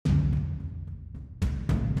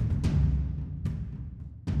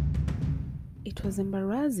It was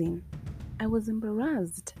embarrassing. I was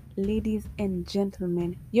embarrassed, ladies and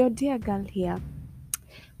gentlemen. Your dear girl here,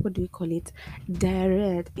 what do we call it?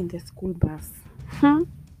 Diarrhea in the school bus. Hmm?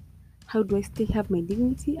 How do I still have my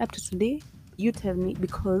dignity up to today? You tell me,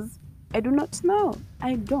 because I do not know.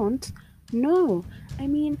 I don't know. I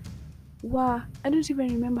mean, wow, I don't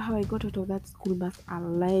even remember how I got out of that school bus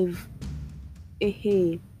alive.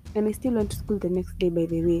 Hey, and I still went to school the next day, by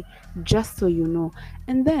the way, just so you know.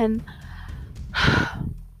 And then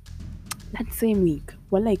that same week,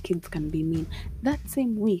 well, like kids can be mean. That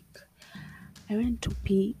same week, I went to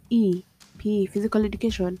PE, physical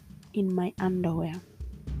education, in my underwear.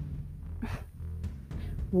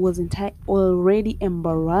 Wasn't I already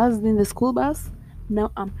embarrassed in the school bus?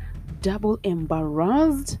 Now I'm double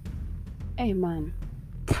embarrassed. Hey, man.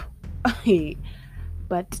 Hey.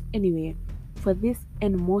 But anyway, for this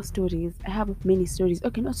and more stories, I have many stories.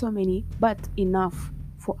 Okay, not so many, but enough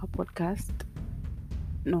for a podcast.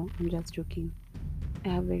 No, I'm just joking. I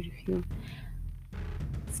have very few.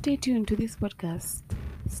 Stay tuned to this podcast.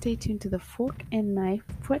 Stay tuned to the Fork and Knife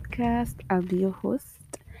podcast. I'll be your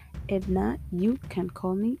host, Edna. You can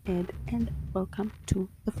call me Ed, and welcome to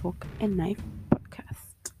the Fork and Knife